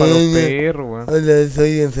weas para los perros, weón. Hola,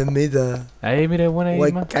 soy enfermita. Ahí, mira, buena ahí,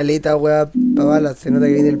 Guay, más. caleta, wea, pa' balas. Se nota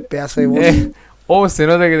que viene el pedazo de voz. Se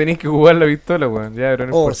nota que tenéis que jugar la pistola, weón. Ya, pero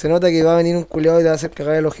no importa. Se nota que va a venir un culiado y te va a hacer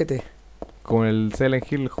cagar el ojete. Como el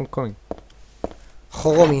Silent Hill Homecoming.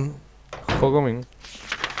 Jogomin.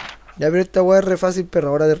 Ya, pero esta weá es re fácil, perro.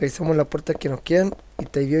 Ahora te revisamos las puertas que nos quedan y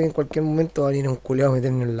te vio que en cualquier momento va a venir un culiado a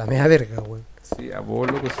meternos en la media verga, weón. Sí, a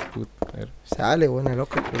vos, loco, a ver. Sale, weón, al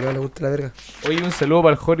Oscar, culiado le gusta la verga. Oye, un saludo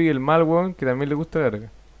para el Jori y el Mal, weón, que también le gusta la verga.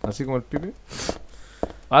 Así como el Pipe.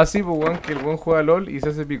 Ah, sí, pues, weón, que el weón juega LOL y se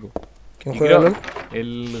hace pico. ¿Quién juega LOL?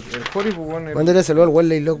 El Jori, pues bueno. Mándale saludo al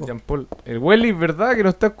Wesley, loco. Jean Paul. El Wesley, ¿verdad? Que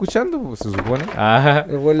nos está escuchando, pues, se supone. Ah.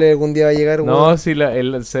 El Wesley algún día va a llegar, weón. No, sí,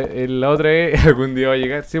 la otra vez algún día va a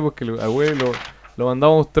llegar, sí, porque al Wesley lo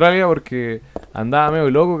mandamos a Australia porque andaba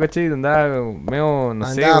medio loco, ¿cachai? Andaba medio, no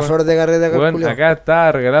sé. Andaba flor de carreta acá, Weón, acá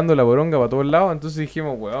estaba regalando la poronga para todos lados, entonces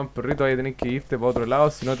dijimos, weón, perrito, vas a tener que irte para otro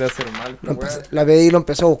lado, si no te va a hacer mal. La pedí y lo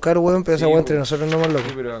empezó a buscar, weón, pero sí, esa weón entre nosotros nomás, loco.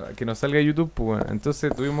 Sí, pero que nos salga YouTube, pues, weón.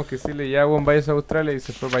 Entonces tuvimos que decirle, ya, weón, vayas a Australia, y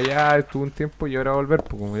se fue para allá, estuvo un tiempo y ahora va a volver,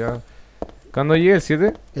 pues, como ya... ¿Cuándo llegue? ¿El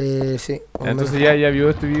 7? Sí. Entonces ya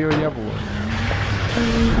vio este video ya, pues, weón.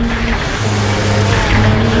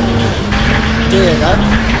 ¿Qué acá?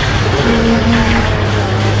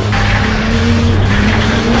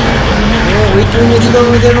 No, güey, que me metí para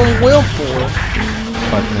meter a un weón, po, weón.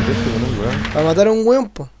 Para meterte con un weón. Para matar a un weón,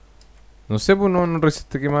 po. No sé, pues no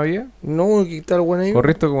resiste que me había. No, que está el weón ahí.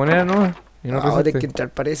 Correcto como era, ¿no? Y no ahora hay resiste. que entrar,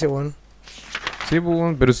 parece, weón. Sí, pues,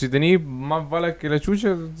 weón, pero si tenéis más balas que la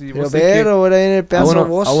chucha, si Pero perro, ahora viene el pedazo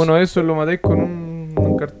vos. a uno de esos lo matáis con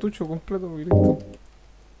un cartucho completo, pues, listo.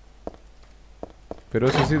 Pero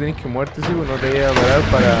eso sí, tenéis que muerte, sí, pues no te vayas a parar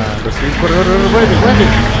para recibir corredor, muérete.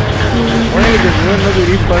 Muérete, weón, no te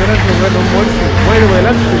irís para atrás, no muerte, muérete para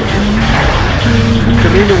adelante. Es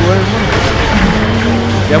terrible, weón, hermano.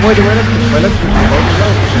 Ya muérete para adelante, para otro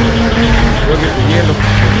lado. Creo que te lleguen los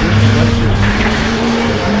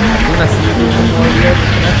una silla que no me olvidé de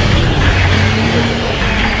personaje.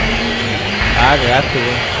 Ah, cagaste,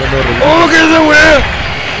 weón. ¡Oh, qué es esa weá!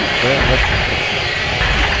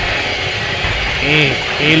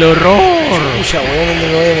 ¡El horror! Pucha, weón, ¿dónde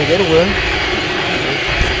me voy a meter, weón?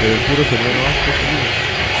 Pero el puro se ve nomás positivo.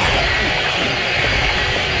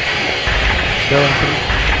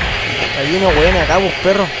 Está lleno, weón, acá, vos,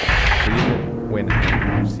 perro.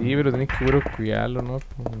 Buena. Sí, pero tenés que cuidarlo, ¿no?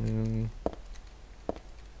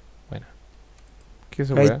 Buena. ¿Qué es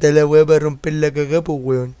eso, ahí weá? está la weá para romper la cagá, pues,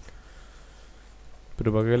 weón.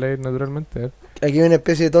 ¿Pero para qué la ir naturalmente? A ver. Aquí hay una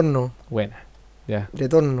especie de torno. Buena. Ya. De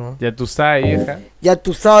torno. Ya tú sabes, vieja. Ya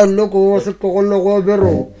tú sabes, loco, vamos a hacer con los huevos,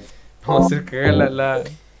 perro. Vamos a hacer cagar la...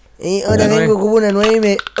 Ahora la vengo como una 9 y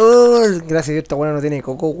me... Oh, gracias a Dios, esta weá no tiene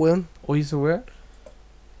coco, weón. Oye, eso, weá.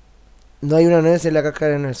 No hay una nuez en la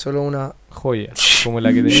cáscara, no es solo una... Joya. Como la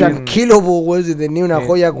que tenía. Tranquilo, po, weón, si tenía una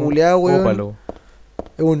joya culeada, weón. Úpalo.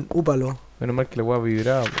 Es un úpalo. Menos mal que la weá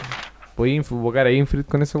vibraba, weón. Podéis invocar a Infrit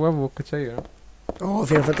con esa weá, vos, ¿cachai? ¿No? Oh,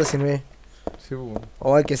 Final Fantasy 9. Sí, weón.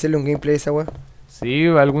 Oh, hay que hacerle un gameplay a esa weá. Sí,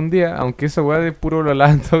 algún día, aunque esa weá de puro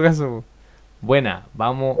Puroblabla en todo caso. Buena,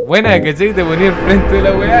 vamos. Buena, ¿cachai? Te ponía al frente de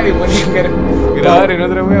la weá y ponías grabar en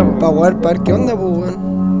otra weá. Para jugar, para ver qué onda, pues,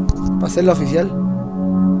 weón. Para hacerlo oficial.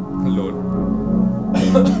 LOL.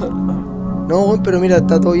 No, weón, pero mira,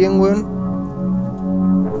 está todo bien, weón.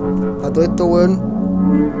 A todo esto, weón.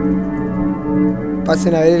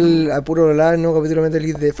 Pasen a ver a Puroblabla, el nuevo capítulo de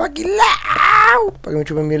Metal de Fucking Loud. Para que me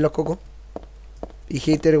chupen bien los cocos. Y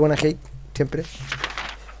hater gonna hate, siempre.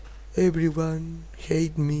 Everyone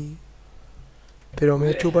hate me. Pero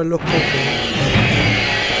me chupan los cocos.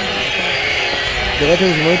 Yo cacho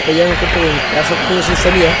que si me voy para allá me encuentro con un pedazo de culo sin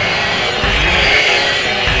salida.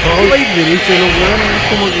 ¿Cómo vais derecho los weones? Es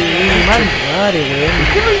como que es animal. Madre, weón. ¿Por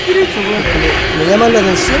qué vais derecho, weón? Me llaman la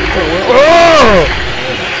atención, pues, weón. ¡Oh!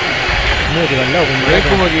 No, te al lado, weón. Es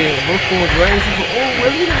como que vos como que vas y decís, oh,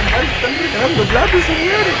 weón, mira, mal, están regalando plata esos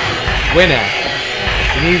weones. Buena.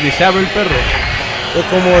 Tenís de chapa el perro. Es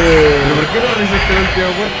como de... ¿Pero por qué no resiste la última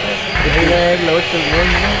puerta? Es que va a ver la vuelta del weón,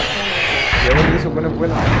 ¿no? Y ahora que eso pone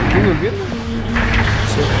buena. ¿Estás volviendo?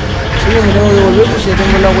 Sí. Sí, me tengo que volver pues ya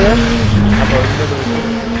tengo la weá. Ah, para ver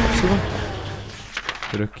Sí, weón.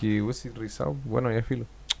 pero es que vos sí rizado. Bueno, ya filo.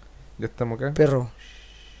 Ya estamos acá. Perro.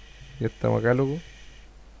 Ya estamos acá, loco.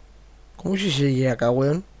 ¿Cómo yo llegué acá,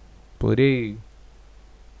 weón? Podría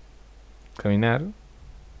caminar.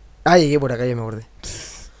 Ah, llegué por acá, ya me acordé.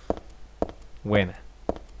 Buena.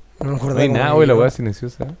 No me No acordaba. hay cómo nada, me güey, la llegó. weá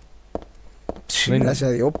silenciosa. Sí, no hay gracias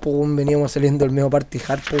a Dios, pues, weón, veníamos saliendo el medio party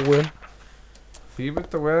hard, pues, weón. Sí, pero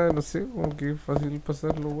esta weá, no sé, como que es fácil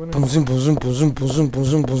pasarlo, bueno. Pum, zum, pum, zum, pum, zum, pum, zum, pum,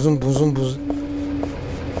 zum, pum, zum, pum, zum, pum, zum.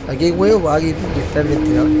 Aquí hay huevo, aquí está el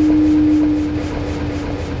ventilador.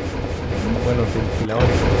 Bueno, ventiladores.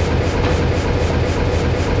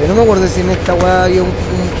 Pero no me acuerdo si en esta weá había un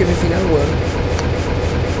jefe final, weón.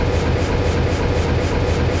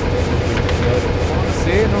 No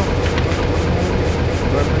sé, no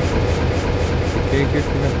realmente. ¿Qué jefe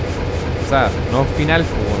final? O sea, no final,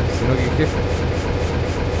 pues, sino que jefe.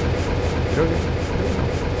 Creo que no.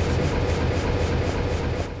 Sí.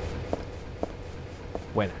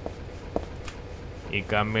 Buena. Y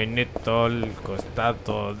caminé todo el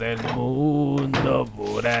costado del mundo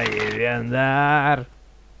por ahí de andar.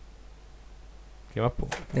 ¿Qué más, po?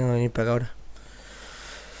 Tengo que venir para acá ahora.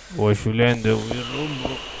 Voy chuleando mi rumbo.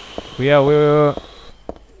 Cuidado, weón.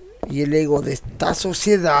 Y el ego de esta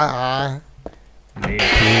sociedad.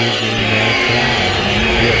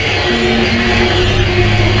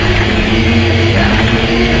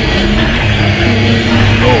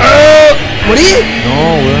 ¿Morí? No,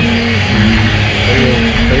 weón.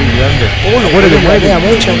 Estoy grande. Oh, no, weón, te mueve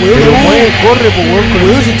mucha, weón. Pero mueve, corre, pues, weón.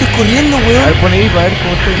 Weón, si estoy corriendo, A weón. ver, pone ahí para ver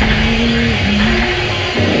cómo estoy.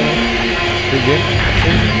 ¿Estoy bien?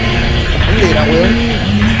 ¿Dónde era, weón?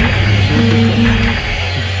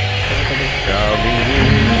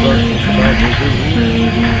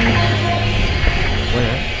 Bueno.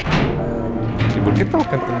 ¿Y por qué estamos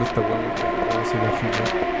cantando esta weón?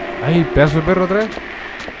 Ay, pedazo de perro otra vez.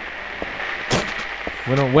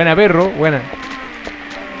 Bueno, buena perro, buena.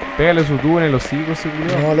 Pégale su tubo en el hocico, ese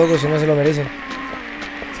culiao. No, loco, si no se lo merece.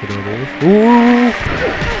 Se lo merece.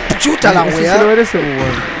 ¡Chuta la Ese weá! se lo merece,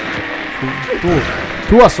 weón.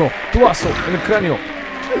 Tuazo, en el cráneo.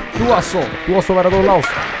 Tuazo para todos lados.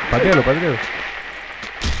 Patealo. Bueno,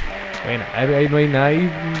 ahí no hay nada ahí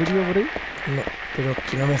metido por ahí. No, pero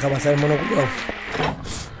que no me deja pasar el mono culiao.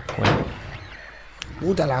 Bueno,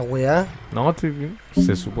 Puta la weá. no, estoy bien.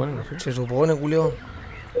 Se supone, no sé. Se supone, culiao.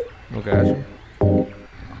 No cagas.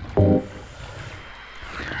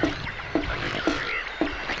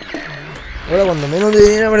 Ahora cuando menos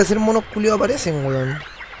deberían aparecer monos culiados aparecen, weón.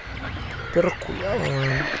 Perros culiados,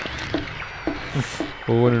 weón.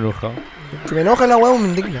 O bueno, enojado. Que me enoja la weón, me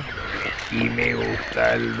indigna. Y me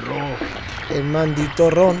gusta el rojo. El mandito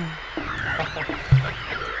ron.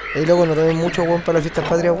 Ey, loco, no tomen mucho, weón, para las fiestas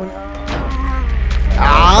patrias, weón.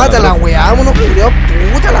 ¡Ah, ta la weá, monos culiados!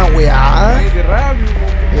 ¡Puta la weá! Ay, qué rápido.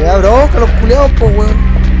 Me da bronca los culiados, po, weón.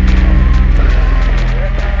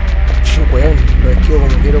 Che, weón, lo esquivo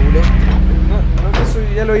como quiero, culiao. No, eso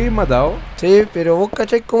ya lo habéis matado. Sí, pero vos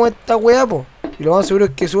cacháis cómo es esta weá, po. Y lo más seguro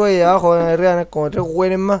es que sube ahí abajo, arriba, van como 3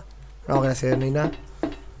 weones más. No, gracias, no hay nada.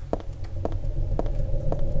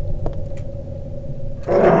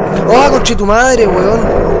 ¡Oh, conche tu madre, weón!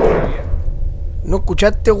 ¿No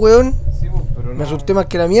escuchaste, weón? Sí, pues, pero Me asusté más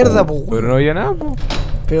que la mierda, po, weón. Pero no había nada, pues.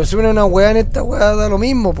 Pero si una weá en esta weá da lo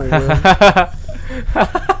mismo, po, weón.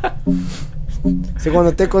 Si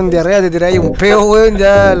cuando estés con diarrea te tiráis un peo, weón,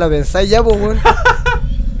 ya la pensáis ya, po, weón.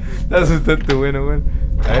 Está asustante, bueno, weón.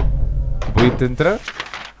 A ver, ¿pudiste entrar?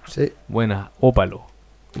 Sí. Buena, ópalo.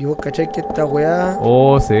 Y vos cacháis que esta weá...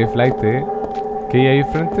 Oh, se ve flight, ¿Qué hay ahí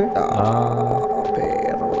enfrente?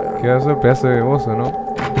 Perro, weón. ¿Qué va a ser? Pedazo de oso,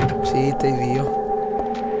 ¿no? Sí, estoy vivo.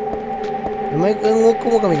 Me vengo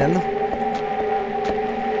como caminando.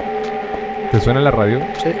 ¿Te suena la radio?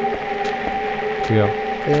 Sí. Cuidado.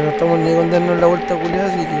 Pero no estamos ni con darnos la vuelta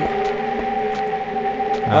culiada, así que...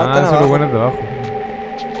 Ah, están son los abajo. buenos de abajo.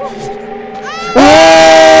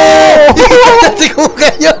 ¡Así como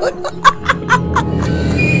cayó!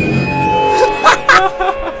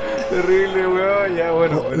 Terrible, weón. Ya,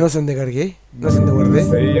 bueno. No sé dónde cargué, no sé dónde guardé.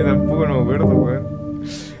 Sí, yo tampoco no me acuerdo, weón.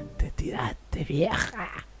 Te tiraste, vieja.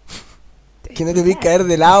 Que no te vi caer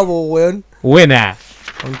de lado, po, weón. Buena.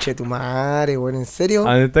 Conche tu madre, weón, ¿en serio?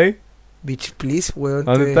 ¿A dónde estáis? Bitch, please, weón.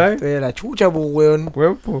 ¿A dónde estás? Estoy a la chucha, po, weón.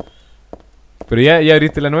 Weón, po. ¿Pero ya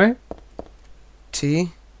abriste la 9?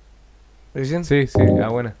 Sí. ¿Recién? Sí,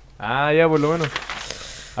 buena. Ah, ya, por lo menos.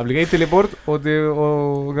 ¿Aplicáis teleport o qué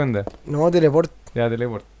onda? No, teleport. Ya,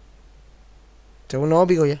 teleport. Según no,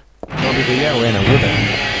 pico ya. No pico ya, buena, puta.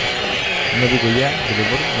 No pico ya,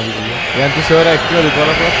 teleport, no pico ya. Ya, entonces ahora escríbate todas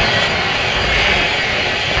las cosas.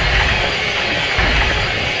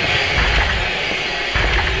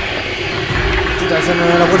 Puta, esa no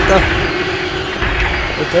es la puerta.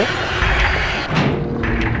 ¿Este?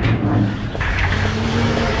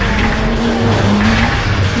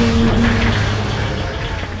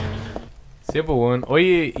 Sí, pues, weón.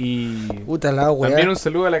 Oye, y... Puta la weá. También un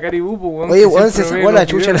saludo a la Caribú, pues, weón. Oye, que weón, siempre se ve sacó la los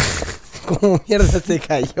chucha. videos. ¿Cómo mierda se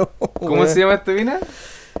cayó? ¿Cómo weón? se llama esta mina?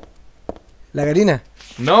 La Karina.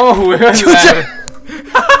 No, weón. Chucha.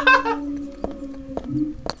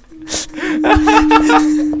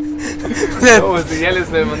 No, pues si ya les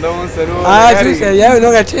mandamos un saludo. Ah, a la Cari. chucha, ya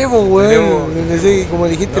no caché, pues, weón. Tenemos- No sé, como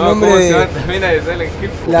dijiste el No, nombre ¿cómo se llama de... esta mina de Silent Hill?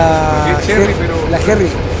 La... Es Cherry, pero... La Herry.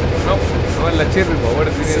 No es la Cherry, pues,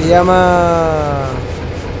 ahora tiene... Se llama...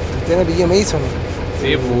 Tiene apellido Mason.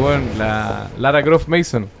 Sí, pues, weón, la Lara Croft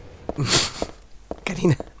Mason.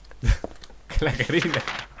 Karina. La Karina.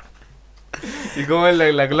 ¿Y cómo es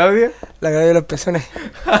la Claudia? La cara de los pezones.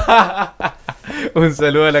 Un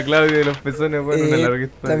saludo a la Claudia de los pezones, bueno, una larga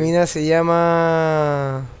Esta historia. mina se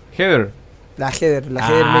llama... Heather. La Heather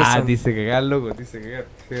Mason. Dice cagar, loco, dice cagar.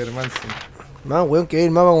 Heather Manson. Más, weón, que vi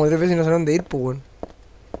el mapa como 3 veces y no saben dónde ir, pues, weón.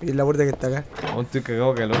 Y es la puerta que está acá. Aún estoy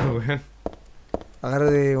cagado calor, weón.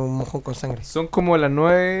 Agárrate un mojón con sangre. Son como las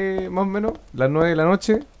 9, más o menos, las 9 de la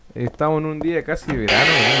noche. Estamos en un día casi de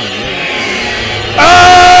verano, weón.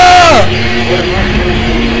 ¡Ah!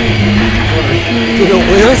 Pero,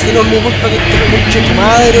 weón, si no me gusta que te conche tu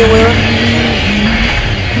madre, weón.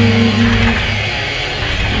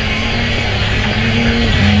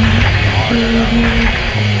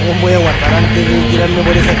 ¿Cómo voy a guardar antes de tirarme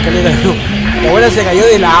por esa escalera? No. La abuela se cayó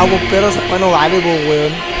de lado, pues, perro, esa weá no vale, pues,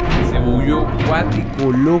 weón. Se bulló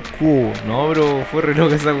cuático, loco. No, bro, fue re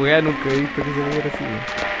loca esa weá, nunca he visto que se moviera así, weón.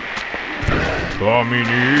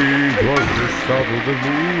 Caminito al estado del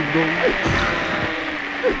mundo.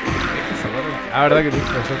 Ah, verdad que tienes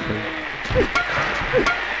razón,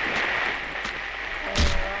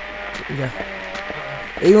 Ya.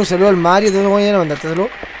 Ey, un saludo al Mario, ¿tú no mañana mandaste saludo?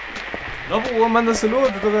 No, pues vos mandas saludos,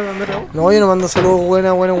 te toca mandar a vos. No, yo no mando saludos, buena.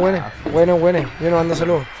 Yo no mando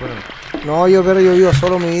saludos. Fueron. No, yo vivo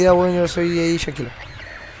solo mi vida, weón, yo soy ahí Shakira.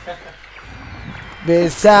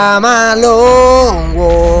 Besame long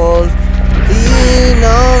walls y no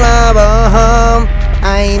above.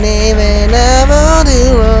 I never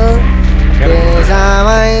do wrong.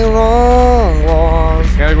 Besame long walls.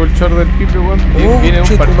 Cargo el short del pipe, weón. Viene un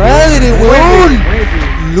tu partido. madre, weón. Muévete.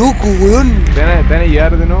 Loco, weón. Te van a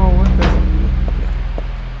llevar de nuevo, weón.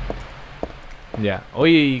 Ya.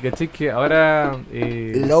 Oye, y caché que ahora.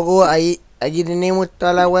 Loco, aquí tenemos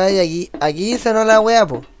toda la weá y aquí sonó la weá,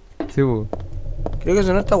 po. Sí, pues. Creo que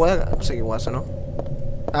sonó esta weá acá. No sé qué weá sonó.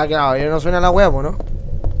 Ah, claro, ya no suena la weá, po, ¿no?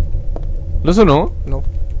 ¿Lo sonó? No.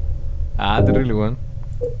 Ah, terrible, weón.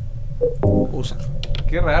 Usar.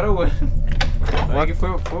 Qué raro, weón. Ay, que fue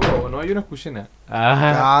fuego, no, yo no escuché nada.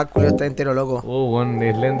 Ah, Culo está entero, loco. oh, weón,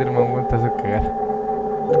 Slenderman, weón, te hace cagar.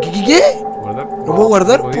 ¿Qué? ¿Guardar? ¿No puedo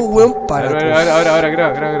guardar? ¿Podís? Pues, weón, para. Ahora,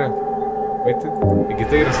 graba. ¿Viste? Es que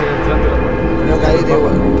estoy recién entrando. No, cállate,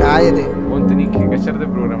 weón, cállate. Weón, tenés que cachar de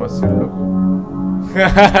programación, loco.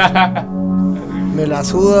 Me la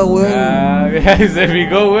suda, weón. Ah, se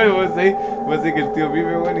picó, weón. Vos sabés que el tío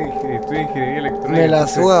Pipe, weón, estudia ingeniería electrónica. Me la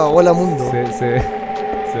suda, hola mundo. Se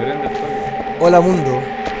prende el toque. Hola mundo.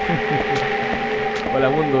 Hola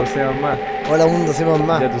mundo, sean más. Hola mundo, sepan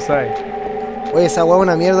más. Ya tú sabes. Oye, esa weá es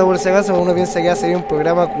una mierda por si acaso. Uno piensa que va a salir un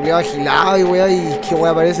programa culiado agilado y weá. Y qué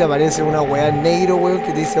weá aparece una weá en negro, weón,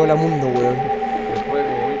 que te dice hola mundo, weón. Después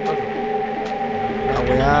como 1000 pasos. La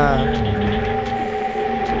weá.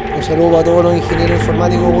 Un saludo para todos los ingenieros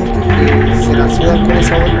informáticos, weón, que se la sudan con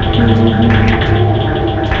esa weá.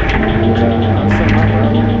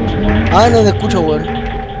 Ah, no te escucho, weón.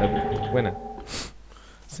 Buena.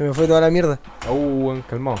 Se me fue toda la mierda. Weón,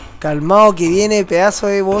 calmado. Calmado que viene, pedazo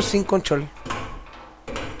de voz sin control.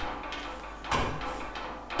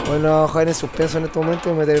 Bueno, vamos a bajar en suspenso en este momento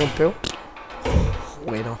y meter un peo.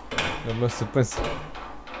 Bueno. No suspenso.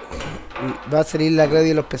 ¿Va a salir la Claudia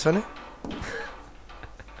de los pezones?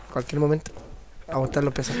 Cualquier momento. A mostrar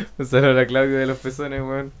los pezones. Un saludo a la Claudia de los pezones,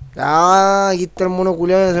 weón. Ah, aquí está el mono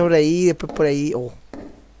culiado por ahí, después por ahí. Oh.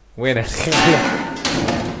 Buena.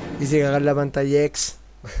 Dice cagar la pantalla X.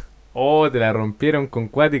 Oh, te la rompieron con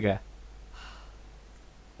cuática.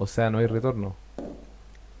 O sea, no hay retorno.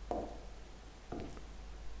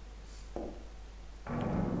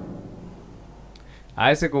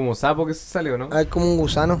 Ah, ese como sapo que se sale, ¿o no? Ah, es como un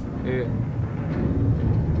gusano.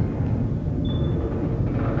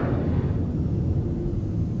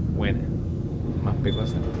 Buena. Más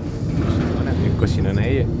pecosa. Cochinona, bien cochinona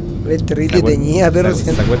ella. El terrible teñida, perro.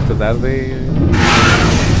 Se acuesta tarde.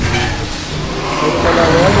 Ahí está la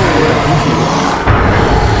weá, weón.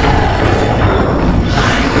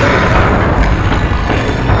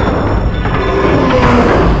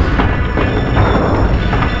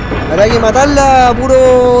 Habrá que matarla a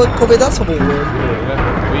puro escopetazo, pues, weón.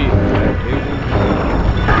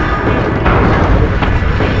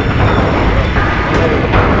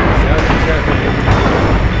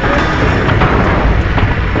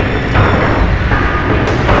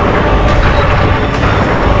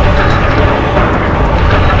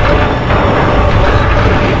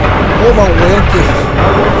 Toma, weón, que...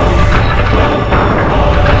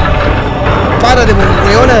 Párate, pues,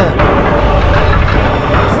 weona.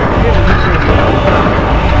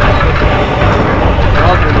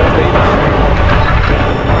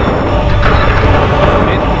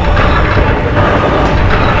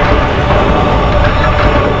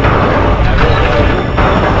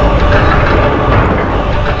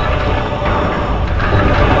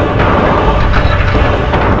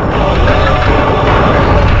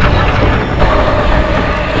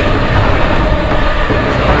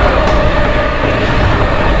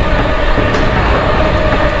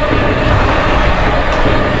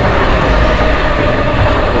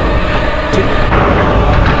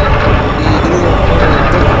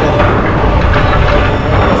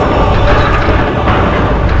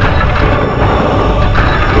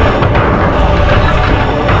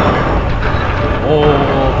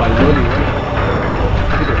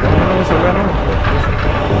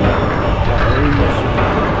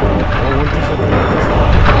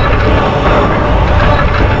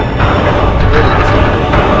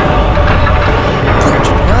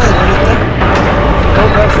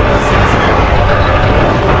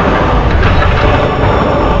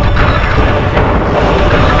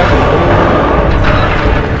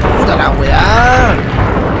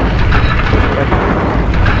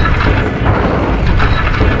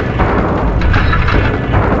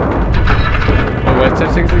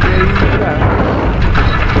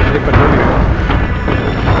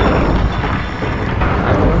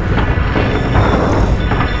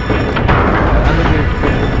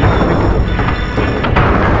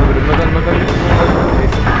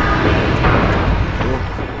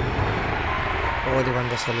 Oh, te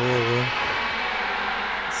mando saludos, weón.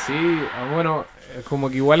 Sí, bueno, como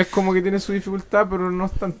que igual es como que tiene su dificultad, pero no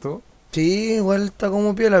es tanto. Sí, igual está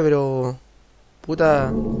como piola, pero...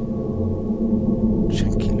 Puta...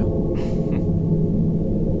 Tranquilo.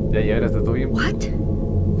 Ya, ahora está todo bien.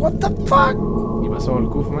 What the fuck? Y pasó el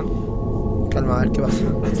Kufman. Calma, a ver qué pasa.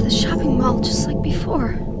 It's the shopping mall just like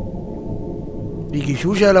before. Y que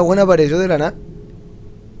Yuya, la buena, apareció de la nada.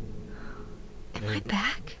 Am I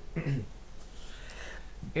back?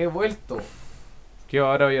 He vuelto. ¿Qué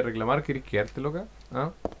ahora voy a reclamar? ¿Querés quedarte, loca? ¿Ah?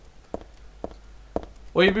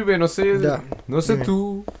 Oye, Pipe, no sé, Ya, no sé dime.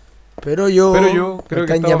 tú, Pero yo creo me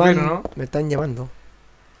que están estamos bien, llamando, ¿o no? me están llamando.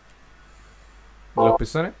 ¿De los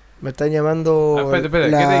pezones? Me están llamando Ah, espérate,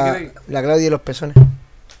 la, quédate ahí. la Claudia de los pezones. Sí,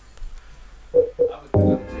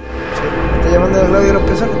 me está llamando la Claudia de los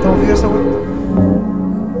pezones, estamos fijos, weón.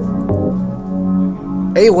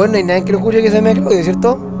 Ey, weón, no hay nadie que no escuche que se llame Claudia,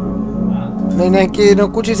 ¿cierto? No hay nadie que no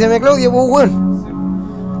escuche que se llame Claudia, pues,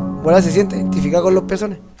 weón. Bueno, se siente identificada con los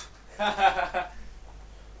pezones.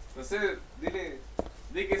 No sé,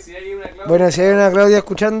 dile que si hay una Claudia. Bueno, si hay una Claudia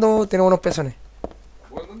escuchando, tenemos unos pezones.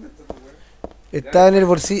 Weón, ¿dónde está tu weón? Está en el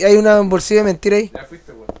bolsillo, hay un bolsillo de mentira ahí. Ya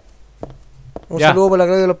fuiste, weón. Un Ya. saludo para la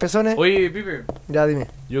Claudia de los pezones. Oye, Pipe, Ya, dime.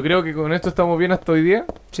 yo creo que con esto estamos bien hasta hoy día.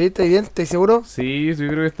 ¿Sí? ¿Estás bien? ¿Estás seguro? Sí, yo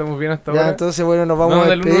creo que estamos bien hasta Ya, ahora. entonces, bueno, nos vamos a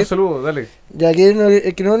dale un despedir. saludo, dale. Ya que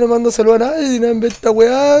el que no le mando saludo a nadie, nadie ve esta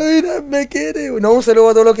weá, nadie me quiere. No, un saludo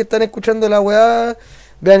a todos los que están escuchando la weá.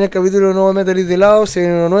 Vean el capítulo nuevo de Metal de lado, se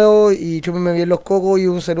viene uno nuevo y chúpenme bien los cocos y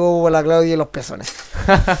un saludo para la Claudia y los pezones.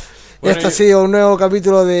 Bueno, Esto ha sido un nuevo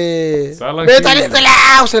capítulo de Silent Metal Hill. de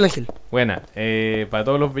lado, Silent Hill. Buena, para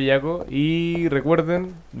todos los bellacos. Y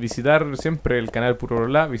recuerden visitar siempre el canal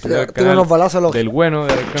Puroblabla, visitar el Tiene canal unos balazos a los... del bueno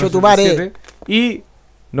de Chotumare. Arcano77. Y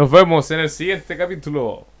nos vemos en el siguiente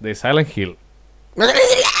capítulo de Silent Hill 3.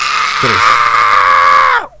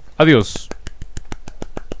 Adiós.